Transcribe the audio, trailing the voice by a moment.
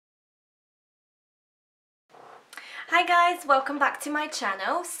Hi guys, welcome back to my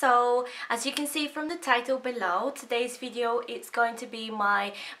channel. So as you can see from the title below, today's video is going to be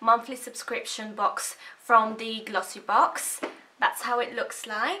my monthly subscription box from the Glossybox. That's how it looks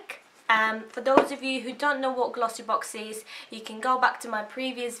like. For those of you who don't know what Glossybox is, you can go back to my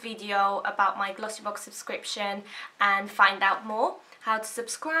previous video about my Glossybox subscription and find out more, how to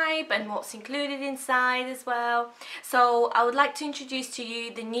subscribe and what's included inside as well. So I would like to introduce to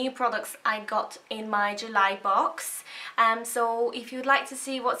you the new products I got in my July box. So if you'd like to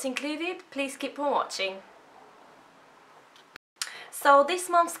see what's included, please keep on watching. So this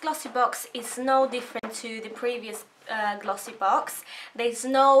month's Glossybox is no different to the previous Glossybox. There's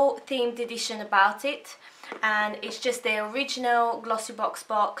no themed edition about it, and it's just the original Glossybox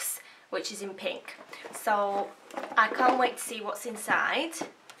box, which is in pink. So I can't wait to see what's inside.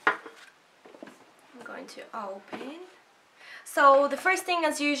 I'm going to open. So the first thing,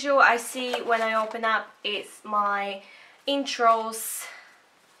 as usual, I see when I open up is my intros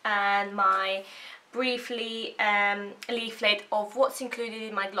and my briefly leaflet of what's included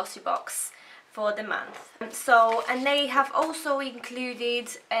in my Glossybox for the month. And they have also included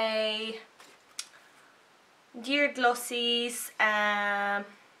a Dear Glossies, how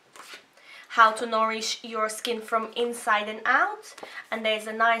to nourish your skin from inside and out, and there's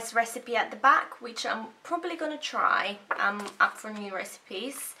a nice recipe at the back which I'm probably gonna try. I'm up for new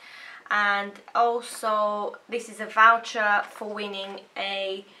recipes. And also this is a voucher for winning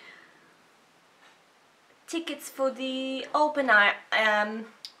a tickets for the open air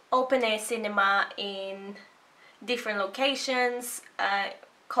cinema in different locations,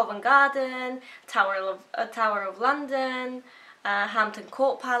 Covent Garden, Tower of London, Hampton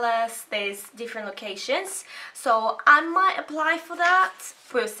Court Palace. There's different locations, so I might apply for that.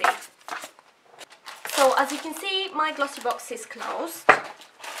 We'll see. So as you can see, my Glossybox is closed. I'm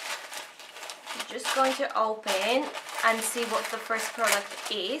just going to open and see what the first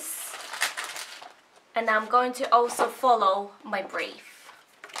product is, and I'm going to also follow my brief.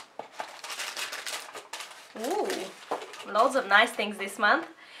 Ooh, loads of nice things this month.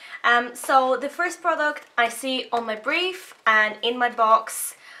 So the first product I see on my brief and in my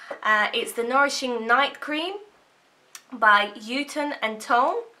box, it's the Nourishing Night Cream by Uton and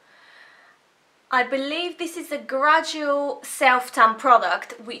Tone. I believe this is a gradual self-tan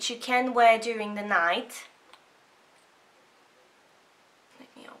product which you can wear during the night.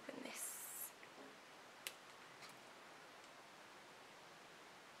 Let me open this.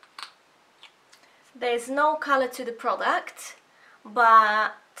 There's no colour to the product,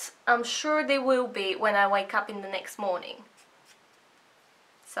 but I'm sure there will be when I wake up in the next morning.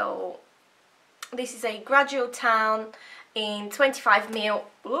 So this is a gradual tan in 25ml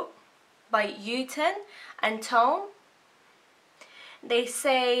by Uton and Tone. They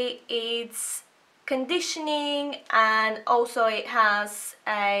say it's conditioning, and also it has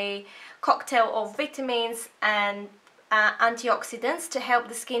a cocktail of vitamins and antioxidants to help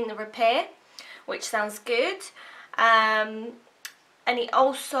the skin repair, which sounds good. And it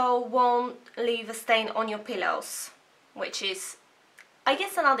also won't leave a stain on your pillows, which is, I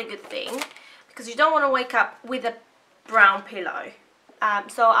guess, another good thing, because you don't want to wake up with a brown pillow.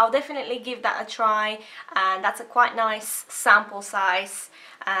 So I'll definitely give that a try, and that's a quite nice sample size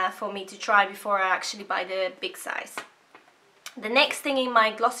for me to try before I actually buy the big size. The next thing in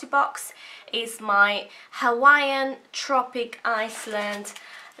my Glossybox is my Hawaiian Tropic Iceland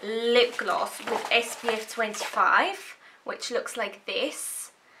lip gloss with SPF 25, which looks like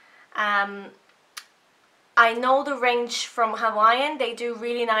this. I know the range from Hawaiian. They do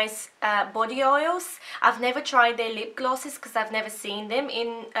really nice body oils. I've never tried their lip glosses because I've never seen them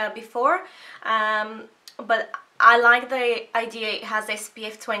in before, but I like the idea it has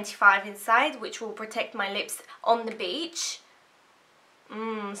SPF 25 inside, which will protect my lips on the beach.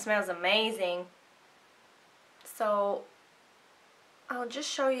 Smells amazing. So I'll just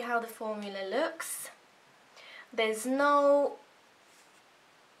show you how the formula looks. There's no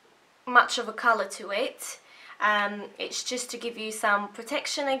much of a colour to it. It's just to give you some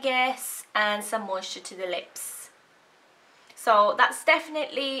protection, I guess, and some moisture to the lips. So that's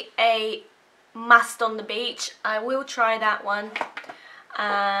definitely a must on the beach. I will try that one.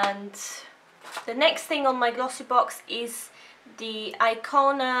 And the next thing on my Glossybox is the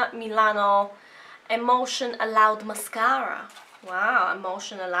Icona Milano Emotion Allowed Mascara. Wow,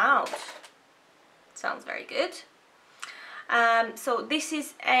 Emotion Allowed. Sounds very good. So this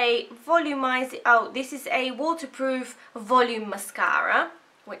is a this is a waterproof volume mascara,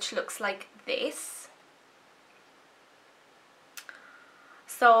 which looks like this.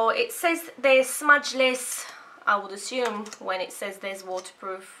 So it says there's smudgeless, I would assume when it says there's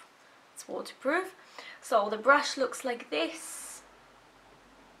waterproof, It's waterproof. So the brush looks like this.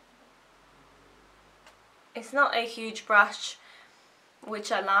 It's not a huge brush,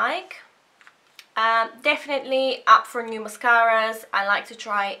 which I like. Definitely up for new mascaras. I like to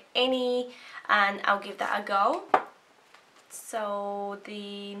try any, and I'll give that a go. So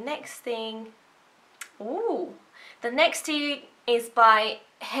the next thing, the next thing is by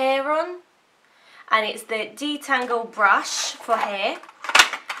Heron, and it's the Detangle brush for hair.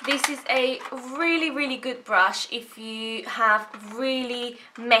 This is a really good brush if you have really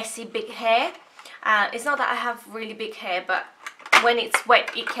messy big hair. It's not that I have really big hair, but when it's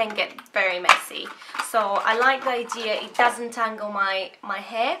wet it can get very messy. So I like the idea, it doesn't tangle my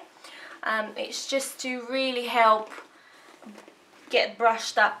hair. It's just to really help get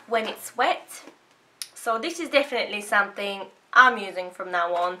brushed up when it's wet. So this is definitely something I'm using from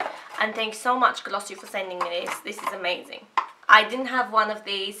now on, and thanks so much Glossy for sending me this. This is amazing. I didn't have one of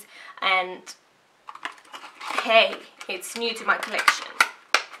these, and hey, it's new to my collection.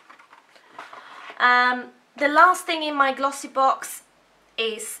 The last thing in my Glossybox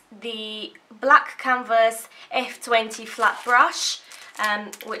is the black canvas F20 flat brush,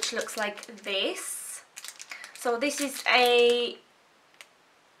 which looks like this. So this is a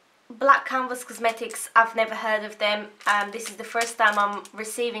Black Canvas Cosmetics. I've never heard of them. This is the first time I'm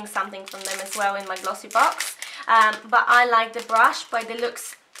receiving something from them as well in my Glossybox. But I like the brush. By the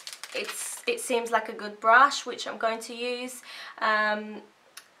looks, it seems like a good brush, which I'm going to use.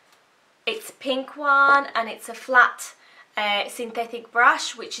 It's a pink one, and it's a flat synthetic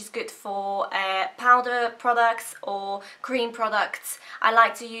brush, which is good for powder products or cream products. I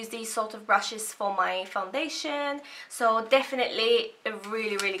like to use these sort of brushes for my foundation, so definitely a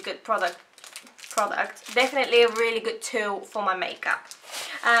really good product, definitely a really good tool for my makeup.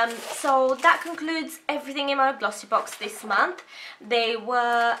 So that concludes everything in my Glossybox this month. There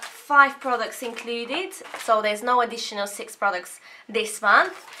were 5 products included, so there's no additional 6 products this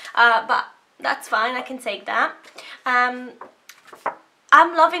month, but that's fine, I can take that.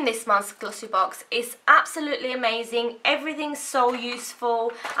 I'm loving this month's Glossybox. It's absolutely amazing. Everything's so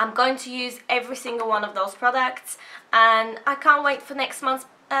useful. I'm going to use every single one of those products, and I can't wait for next month's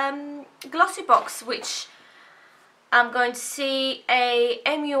Glossybox, which I'm going to see a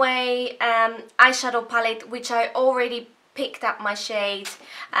MUA eyeshadow palette, which I already picked up my shade.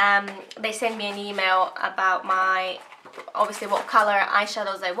 They sent me an email about obviously what color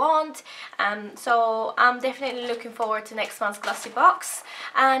eyeshadows I want, so I'm definitely looking forward to next month's Glossybox,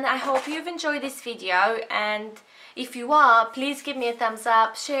 and I hope you've enjoyed this video, and if you are, please give me a thumbs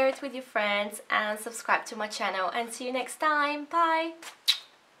up, share it with your friends, and subscribe to my channel, and see you next time. Bye!